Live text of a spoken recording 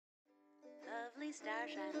Tiny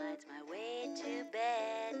starshine lights my way to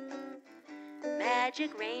bed.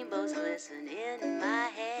 Magic rainbows glisten in my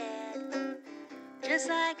head. Just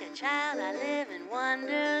like a child I live in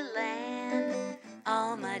Wonderland.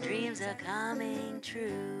 All my dreams are coming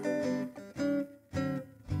true.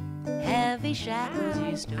 Heavy shackles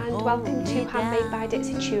used to And hold welcome to me Handmade by down.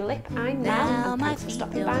 Ditsy Tulip. I'm Mel and thanks for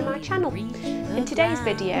stopping by my channel. In today's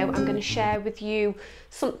video I'm going to share with you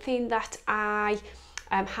something that I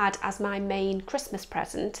had as my main Christmas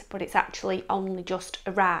present, but it's actually only just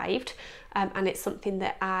arrived, and it's something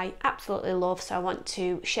that I absolutely love, so I want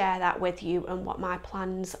to share that with you and what my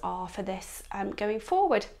plans are for this going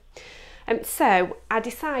forward. So I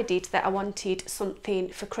decided that I wanted something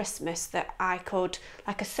for Christmas that I could,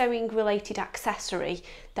 like a sewing related accessory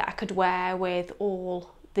that I could wear with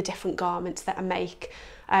all the different garments that I make.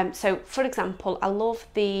 So for example, I love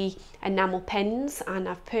the enamel pins, and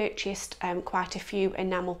I've purchased quite a few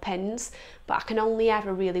enamel pins, but I can only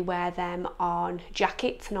ever really wear them on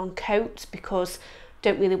jackets and on coats because I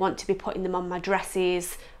don't really want to be putting them on my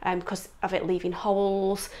dresses because of it leaving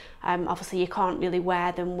holes. Obviously you can't really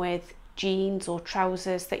wear them with jeans or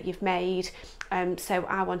trousers that you've made, so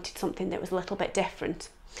I wanted something that was a little bit different.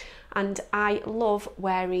 And I love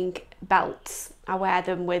wearing belts. I wear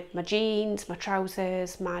them with my jeans, my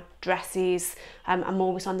trousers, my dresses. I'm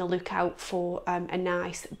always on the lookout for a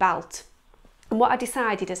nice belt. And what I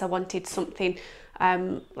decided is I wanted something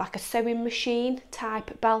like a sewing machine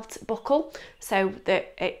type belt buckle, so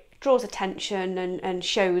that it draws attention and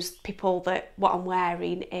shows people that what I'm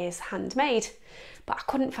wearing is handmade. But I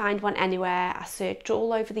couldn't find one anywhere. I searched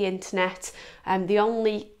all over the internet, and the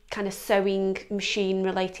only kind of sewing machine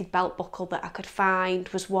related belt buckle that I could find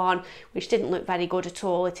was one which didn't look very good at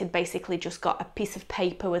all. It had basically just got a piece of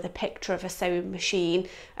paper with a picture of a sewing machine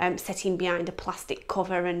sitting behind a plastic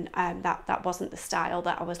cover, and that wasn't the style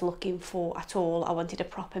that I was looking for at all. I wanted a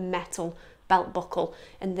proper metal belt buckle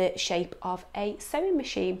in the shape of a sewing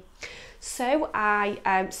machine. So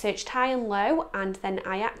I searched high and low, and then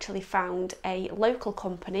I actually found a local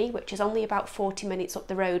company which is only about 40 minutes up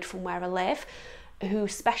the road from where I live, who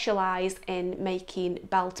specialise in making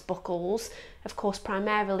belt buckles. Of course,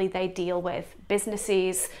 primarily they deal with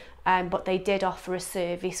businesses, but they did offer a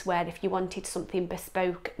service where if you wanted something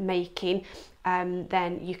bespoke making,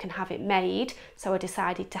 then you can have it made. So I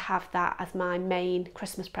decided to have that as my main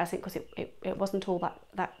Christmas present because it wasn't all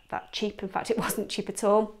that cheap. In fact, it wasn't cheap at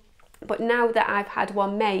all. But now that I've had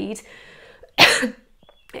one made,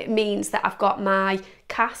 it means that I've got my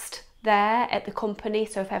cast there at the company,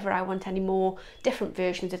 so if ever I want any more different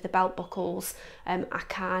versions of the belt buckles, I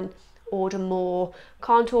can order more.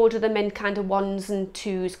 Can't order them in kind of ones and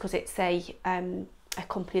twos because it's a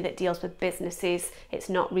company that deals with businesses, it's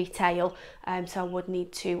not retail, so I would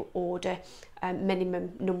need to order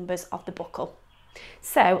minimum numbers of the buckle.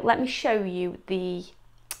 So let me show you the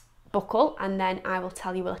buckle and then I will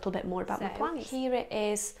tell you a little bit more about my plans. Here it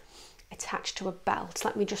is attached to a belt.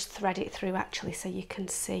 Let me just thread it through actually so you can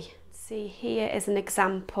see. See, here is an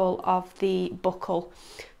example of the buckle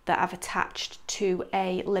that I've attached to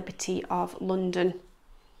a Liberty of London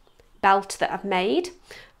belt that I've made,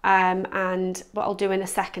 and what I'll do in a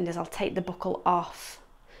second is I'll take the buckle off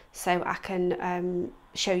so I can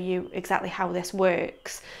show you exactly how this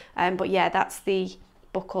works, but yeah, that's the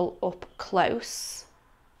buckle up close.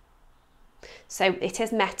 So it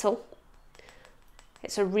is metal.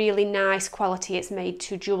 It's a really nice quality. It's made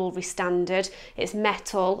to jewellery standard. It's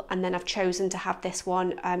metal, and then I've chosen to have this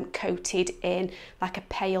one coated in like a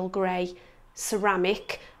pale grey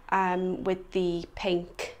ceramic with the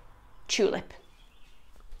pink tulip.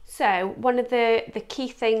 So one of the key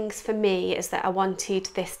things for me is that I wanted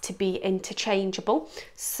this to be interchangeable.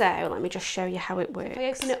 So let me just show you how it works. If I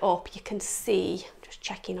open it up, you can see, just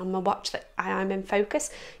checking on my watch that I am in focus,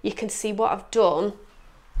 you can see what I've done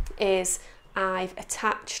is I've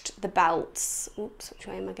attached the belts, oops, which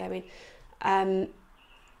way am I going,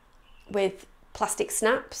 with plastic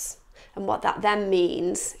snaps, and what that then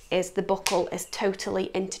means is the buckle is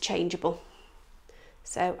totally interchangeable.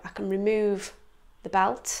 So I can remove the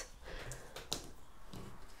belt,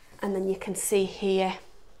 and then you can see here,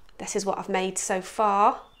 this is what I've made so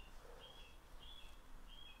far.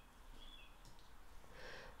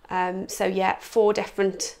 So yeah, 4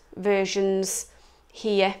 different versions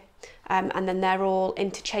here. And then they're all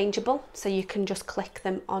interchangeable, so you can just click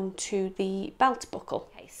them onto the belt buckle.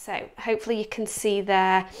 Okay, so hopefully you can see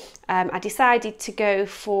there, I decided to go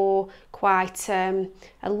for quite a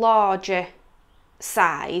larger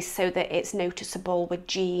size so that it's noticeable with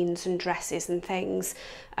jeans and dresses and things.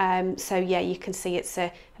 So yeah, you can see it's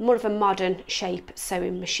a more of a modern shape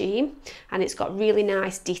sewing machine, and it's got really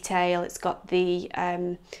nice detail. It's got the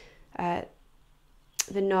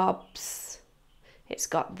knobs, it's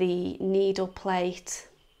got the needle plate,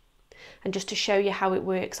 and just to show you how it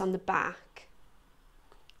works on the back.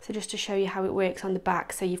 So so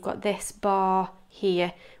you've got this bar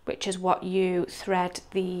here, which is what you thread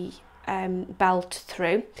the belt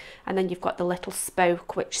through, and then you've got the little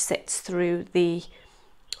spoke which sits through the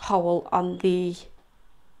hole on the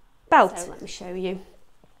belt. So let me show you.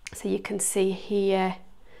 So you can see here,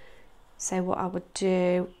 so what I would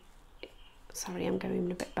do, sorry, I'm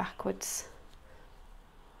going a bit backwards.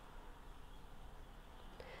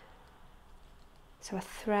 So I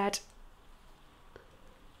thread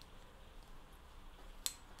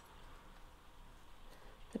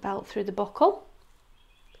the belt through the buckle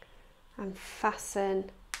and fasten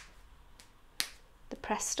the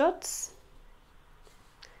press studs,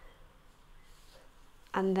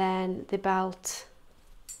 and then the belt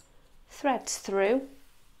threads through,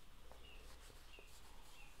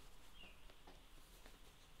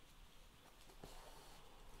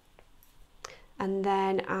 and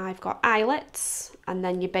then I've got eyelets, and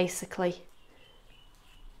then you basically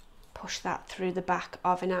push that through the back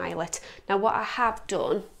of an eyelet. Now what I have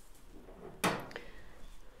done,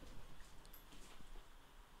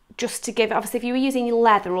 just to give, obviously if you were using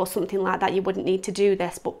leather or something like that you wouldn't need to do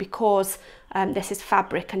this, but because this is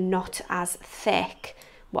fabric and not as thick,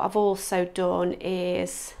 what I've also done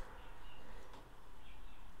is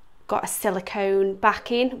got a silicone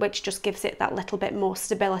backing, which just gives it that little bit more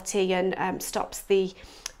stability and stops the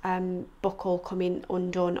buckle coming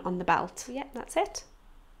undone on the belt. So yeah, that's it.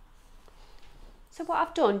 So what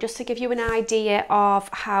I've done, just to give you an idea of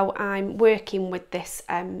how I'm working with this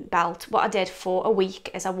belt, what I did for a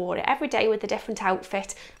week is I wore it every day with a different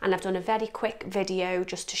outfit, and I've done a very quick video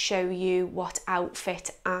just to show you what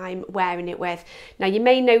outfit I'm wearing it with. Now you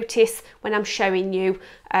may notice when I'm showing you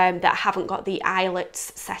that I haven't got the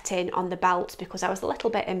eyelets set in on the belt because I was a little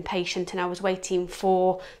bit impatient and I was waiting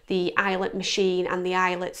for the eyelet machine and the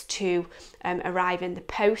eyelets to arrive in the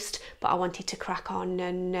post, but I wanted to crack on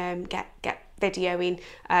and get videoing.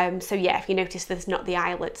 So yeah, if you notice there's not the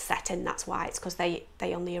eyelets set in, that's why. It's because they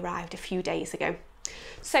only arrived a few days ago.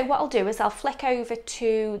 So what I'll do is I'll flick over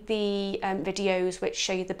to the videos which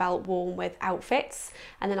show you the belt worn with outfits,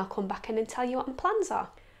 and then I'll come back in and tell you what my plans are.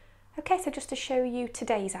 Okay, so just to show you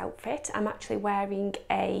today's outfit, I'm actually wearing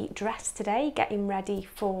a dress today, getting ready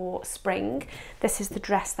for spring. This is the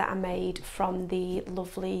dress that I made from the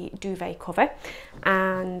lovely duvet cover,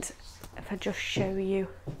 and if I just show you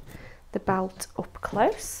the belt up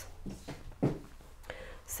close,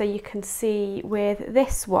 so you can see with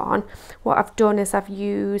this one what I've done is I've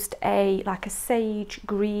used like a sage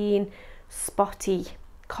green spotty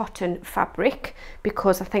cotton fabric,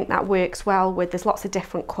 because I think that works well with, there's lots of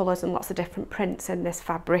different colours and lots of different prints in this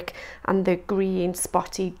fabric, and the green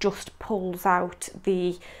spotty just pulls out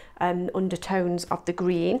the undertones of the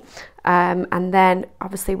green, and then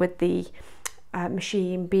obviously with the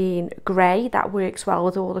machine being grey, that works well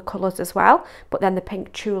with all the colours as well, but then the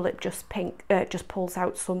pink tulip just pulls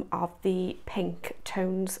out some of the pink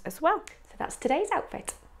tones as well. So that's today's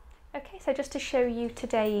outfit. Okay, so just to show you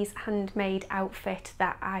today's handmade outfit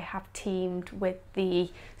that I have teamed with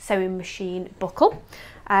the sewing machine buckle.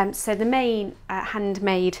 So the main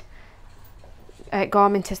handmade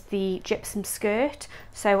garment is the gypsum skirt.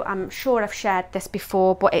 So I'm sure I've shared this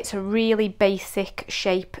before, but it's a really basic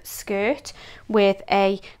shape skirt with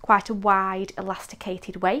quite a wide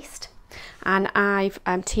elasticated waist, and I've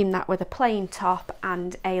teamed that with a plain top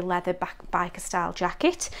and a leather biker style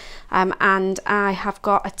jacket, and I have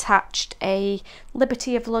got attached a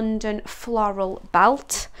Liberty of London floral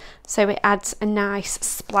belt, so it adds a nice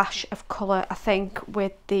splash of colour I think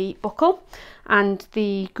with the buckle, and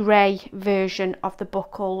the grey version of the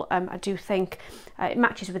buckle I do think it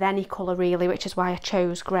matches with any colour really, which is why I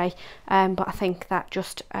chose grey, but I think that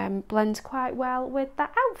just blends quite well with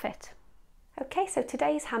that outfit. Okay, so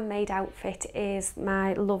today's handmade outfit is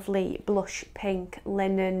my lovely blush pink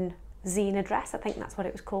linen Zina dress. I think that's what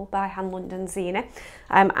it was called, by Hand London Zina.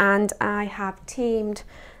 And I have teamed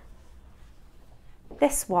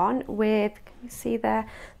this one with, can you see there,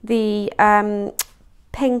 the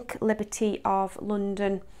pink Liberty of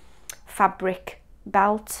London fabric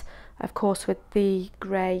belt, of course with the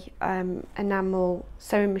grey enamel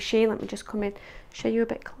sewing machine. Let me just come in, show you a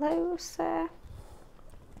bit closer.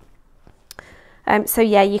 So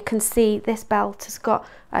yeah, you can see this belt has got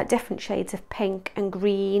different shades of pink and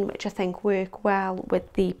green, which I think work well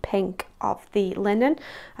with the pink of the linen,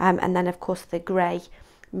 and then of course the grey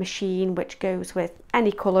machine, which goes with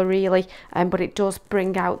any colour really, but it does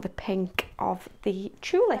bring out the pink of the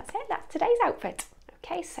tulip. That's it, that's today's outfit.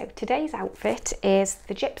 Okay, so today's outfit is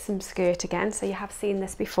the gypsum skirt again, so you have seen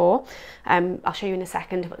this before. I'll show you in a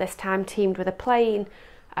second, but this time teamed with a plain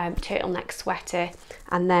turtleneck sweater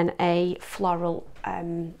and then a floral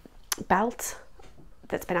belt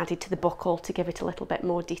that's been added to the buckle to give it a little bit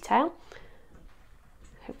more detail.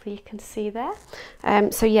 Hopefully you can see there.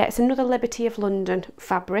 So yeah, it's another Liberty of London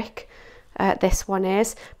fabric, this one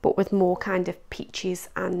is, but with more kind of peaches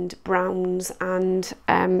and browns and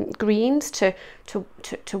greens to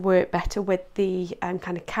work better with the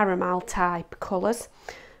kind of caramel type colours,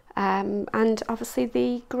 and obviously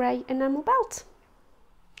the grey enamel belt.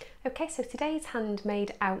 Okay, so today's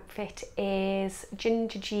handmade outfit is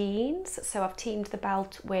ginger jeans. So I've teamed the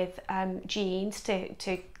belt with jeans to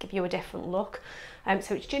give you a different look.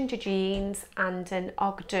 So it's ginger jeans and an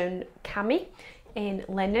Ogden cami in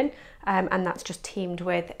linen, and that's just teamed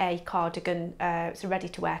with a cardigan. It's a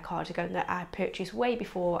ready-to-wear cardigan that I purchased way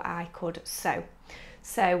before I could sew.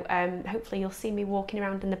 So hopefully you'll see me walking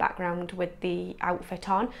around in the background with the outfit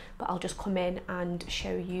on, but I'll just come in and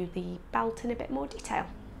show you the belt in a bit more detail.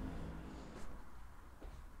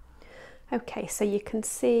 Okay, so you can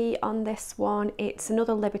see on this one, it's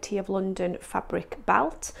another Liberty of London fabric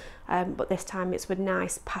belt, but this time it's with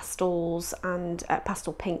nice pastels and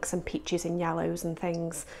pastel pinks and peaches and yellows and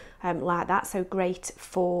things like that, so great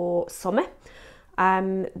for summer.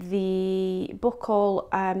 The buckle,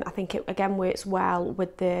 I think it again works well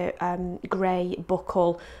with the grey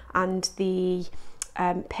buckle, and the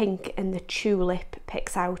pink and the tulip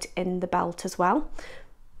picks out in the belt as well.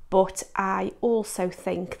 But I also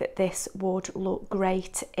think that this would look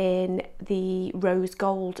great in the rose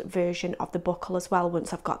gold version of the buckle as well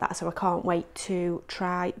once I've got that, so I can't wait to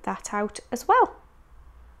try that out as well.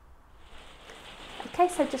 Okay,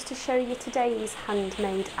 so just to show you today's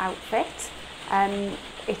handmade outfit,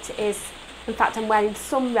 it is, in fact I'm wearing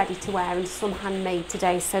some ready to wear and some handmade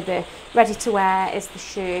today, so the ready to wear is the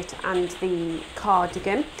shirt and the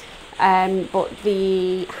cardigan. But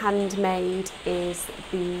the handmade is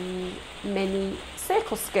the mini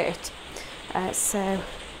circle skirt. So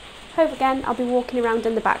again, I'll be walking around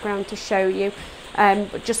in the background to show you,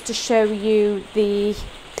 but just to show you the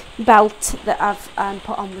belt that I've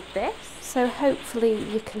put on with this. So hopefully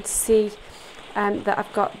you can see that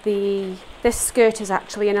I've got this skirt is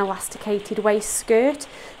actually an elasticated waist skirt,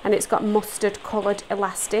 and it's got mustard coloured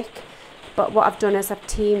elastic, but what I've done is I've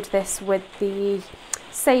teamed this with the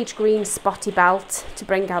sage green spotty belt to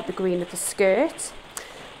bring out the green of the skirt,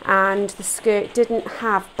 and the skirt didn't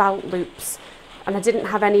have belt loops, and I didn't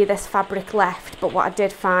have any of this fabric left, but what I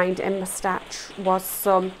did find in my stash was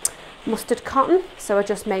some mustard cotton, so I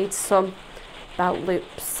just made some belt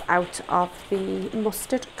loops out of the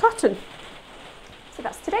mustard cotton. So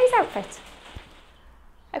that's today's outfit.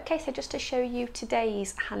 Okay, so just to show you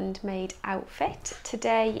today's handmade outfit,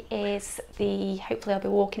 today is hopefully I'll be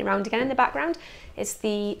walking around again in the background, it's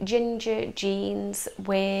the ginger jeans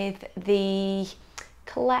with the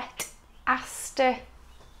Colette Aster,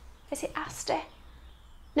 is it Aster?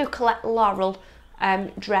 No, Colette Laurel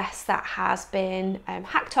dress that has been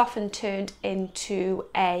hacked off and turned into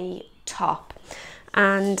a top.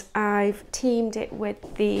 And I've teamed it with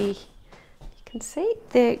you can see,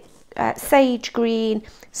 the sage green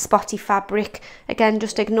spotty fabric. Again,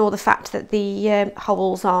 just ignore the fact that the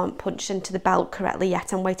holes aren't punched into the belt correctly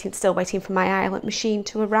yet. I'm still waiting for my eyelet machine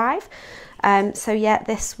to arrive. So yeah,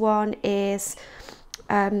 this one is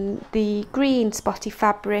the green spotty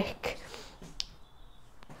fabric.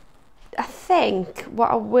 I think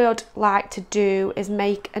what I would like to do is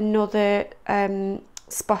make another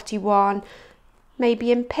spotty one,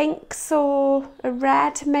 maybe in pinks or a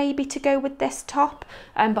red maybe to go with this top,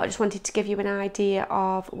 but I just wanted to give you an idea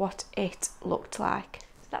of what it looked like.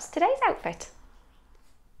 So that's today's outfit.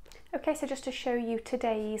 Okay, so just to show you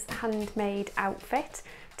today's handmade outfit,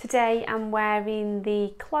 today I'm wearing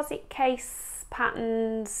the closet case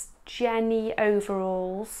patterns Jenny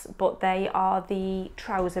overalls, but they are the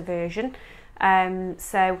trouser version.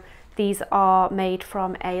 So these are made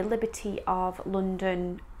from a Liberty of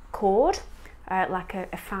London cord, like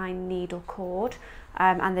a fine needle cord,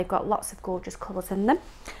 and they've got lots of gorgeous colours in them,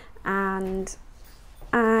 and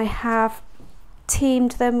I have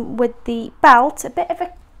teamed them with the belt. A bit of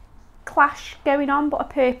a clash going on, but a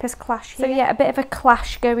purpose clash here. So yeah, a bit of a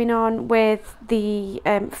clash going on with the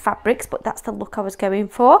fabrics, but that's the look I was going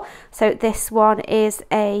for. So this one is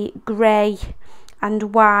a grey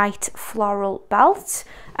and white floral belt.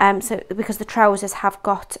 So because the trousers have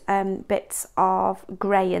got bits of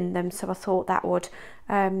grey in them, so I thought that would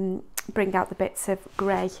bring out the bits of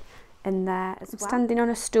grey in there as well. Standing on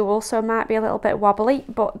a stool, so it might be a little bit wobbly,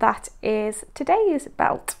 but that is today's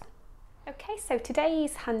belt. Okay, so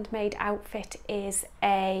today's handmade outfit is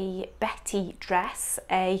a Betty dress,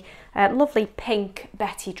 a lovely pink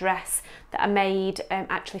Betty dress that I made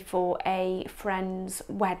actually for a friend's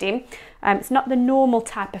wedding. It's not the normal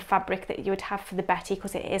type of fabric that you would have for the Betty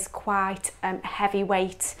because it is quite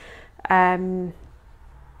heavyweight.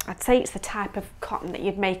 I'd say it's the type of cotton that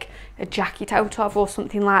you'd make a jacket out of or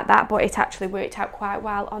something like that, but it actually worked out quite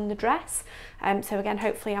well on the dress. So again,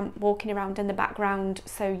 hopefully I'm walking around in the background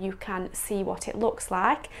so you can see what it looks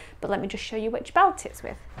like, but let me just show you which belt it's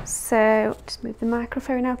with. So just move the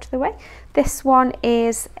microphone out of the way. This one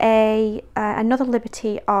is another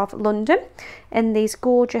Liberty of London in these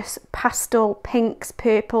gorgeous pastel pinks,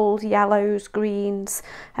 purples, yellows, greens,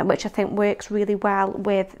 which I think works really well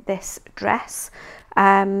with this dress.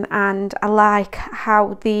 And I like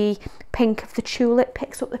how the pink of the tulip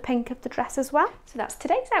picks up the pink of the dress as well. So that's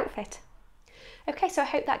today's outfit. Okay, so I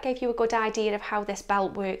hope that gave you a good idea of how this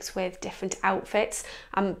belt works with different outfits.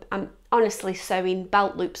 I'm honestly sewing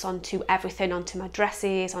belt loops onto everything, onto my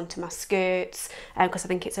dresses, onto my skirts, because I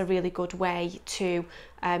think it's a really good way to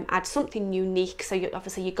add something unique. So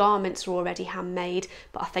obviously your garments are already handmade,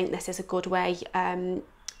 but I think this is a good way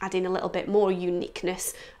adding a little bit more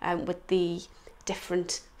uniqueness with the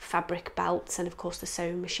different fabric belts and of course the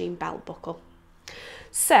sewing machine belt buckle.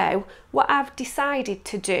 So what I've decided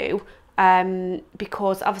to do,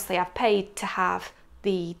 because obviously I've paid to have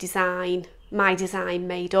the design, my design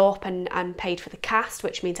made up and paid for the cast,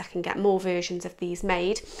 which means I can get more versions of these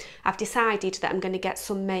made. I've decided that I'm going to get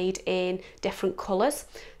some made in different colours.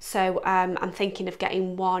 So I'm thinking of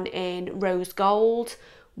getting one in rose gold,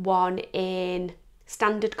 one in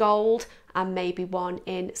standard gold, and maybe one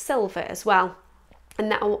in silver as well. And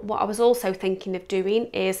that, what I was also thinking of doing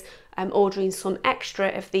is ordering some extra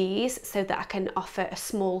of these so that I can offer a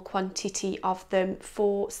small quantity of them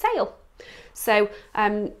for sale. So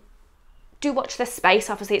do watch this space.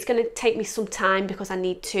 Obviously it's going to take me some time because I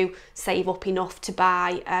need to save up enough to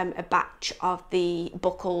buy a batch of the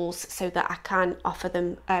buckles so that I can offer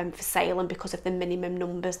them for sale, and because of the minimum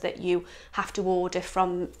numbers that you have to order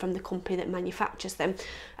from the company that manufactures them.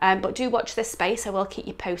 But do watch this space. I will keep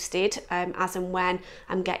you posted as and when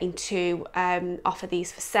I'm getting to offer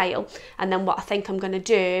these for sale. And then what I think I'm going to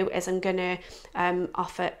do is I'm going to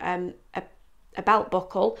offer a belt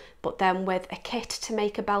buckle, but then with a kit to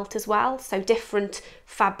make a belt as well, so different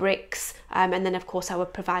fabrics, and then of course I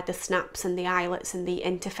would provide the snaps and the eyelets and the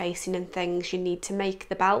interfacing and things you need to make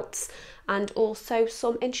the belts, and also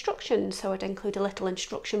some instructions. So I'd include a little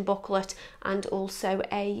instruction booklet and also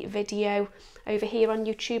a video over here on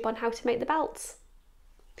YouTube on how to make the belts.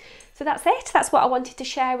 So that's it. That's what I wanted to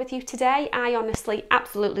share with you today. I honestly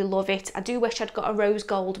absolutely love it. I do wish I'd got a rose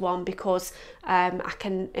gold one because I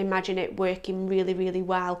can imagine it working really, really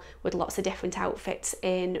well with lots of different outfits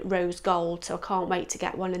in rose gold. So I can't wait to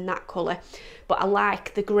get one in that colour. But I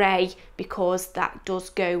like the grey because that does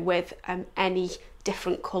go with any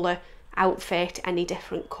different colour outfit, any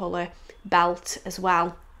different colour belt as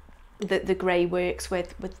well. The grey works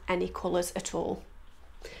with any colours at all.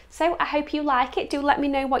 So I hope you like it. Do let me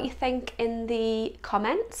know what you think in the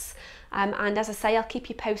comments. And as I say, I'll keep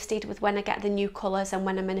you posted with when I get the new colours and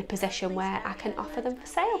when I'm in a position where I can offer them for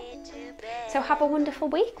sale. So have a wonderful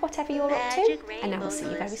week, whatever you're up to, and I will see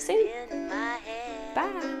you very soon.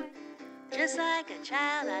 Bye. Just like a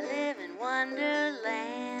child, I live in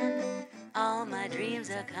Wonderland. All my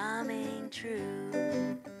dreams are coming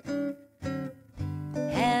true.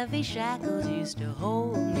 Heavy shackles used to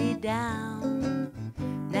hold me down.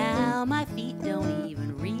 Now my feet don't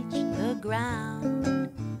even reach the ground.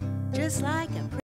 Just like a